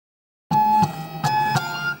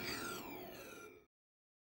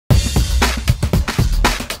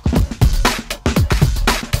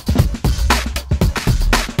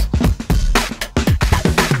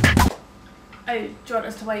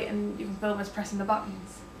us to wait and you can film us pressing the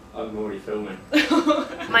buttons? I'm already filming.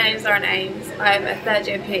 My name is Lauren Ames. I'm a third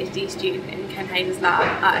year PhD student in Hayne's lab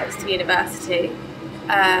at Exeter University.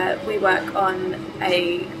 We work on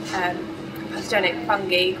a pathogenic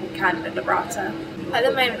fungi called Candida labrata. At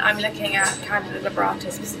the moment I'm looking at Candida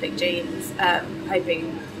labrata specific genes,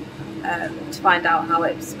 hoping to find out how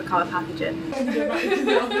it's become a pathogen.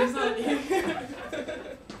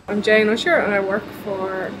 I'm Jane Usher and I work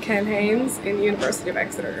for Ken Haynes in the University of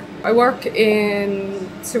Exeter. I work in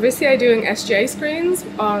Cerevisiae doing SGA screens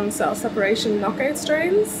on cell separation knockout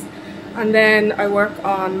strains, and then I work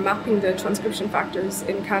on mapping the transcription factors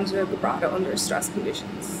in Candida labrata under stress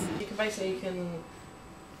conditions. You can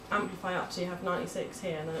amplify up to you have 96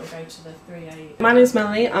 here and then it will go to the 3A. My name is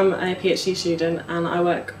Melanie, I'm a PhD student and I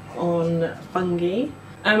work on fungi.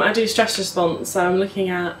 I do stress response, so I'm looking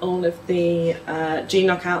at all of the gene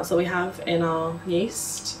knockouts that we have in our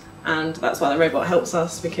yeast, and that's why the robot helps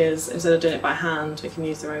us, because instead of doing it by hand we can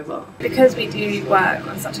use the robot. Because we do work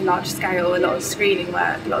on such a large scale, a lot of screening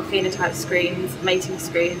work, a lot of phenotype screens, mating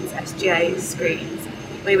screens, SGA screens,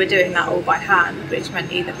 we were doing that all by hand, which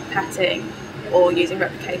meant either pipetting or using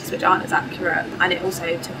replicators which aren't as accurate, and it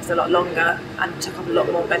also took us a lot longer and took up a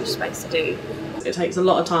lot more bench space to do. It takes a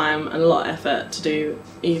lot of time and a lot of effort to do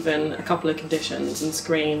even a couple of conditions and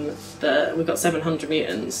screen we've got 700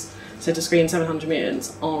 mutants, so to screen 700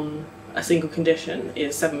 mutants on a single condition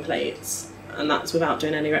is 7 plates, and that's without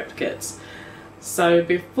doing any replicates. So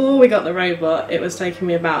before we got the robot it was taking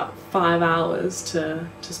me about 5 hours to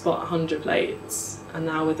spot 100 plates, and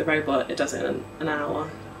now with the robot it does it in an hour.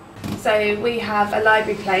 So we have a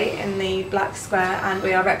library plate in the black square and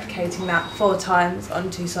we are replicating that 4 times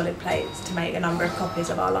onto solid plates to make a number of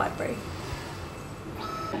copies of our library.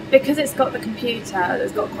 Because it's got the computer,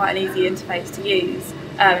 it's got quite an easy interface to use,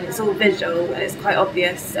 and it's all visual and it's quite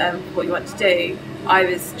obvious what you want to do. I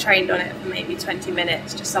was trained on it for maybe 20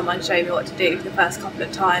 minutes, just someone showed me what to do for the first couple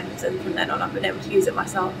of times, and from then on I've been able to use it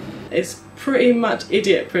myself. It's pretty much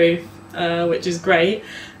idiot proof, which is great,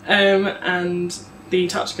 and the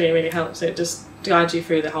touchscreen really helps. It just guides you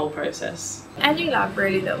through the whole process. Any lab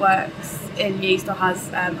really that works in yeast or has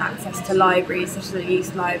access to libraries such as a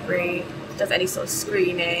yeast library, does any sort of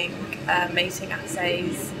screening, mating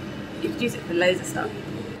assays, you could use it for loads of stuff.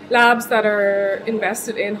 Labs that are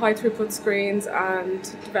invested in high throughput screens and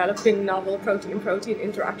developing novel protein-protein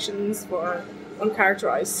interactions for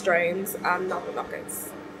uncharacterised strains and novel knockouts.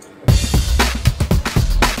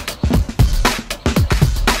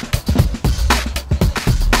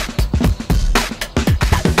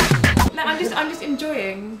 I'm just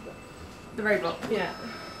enjoying the robot. Yeah.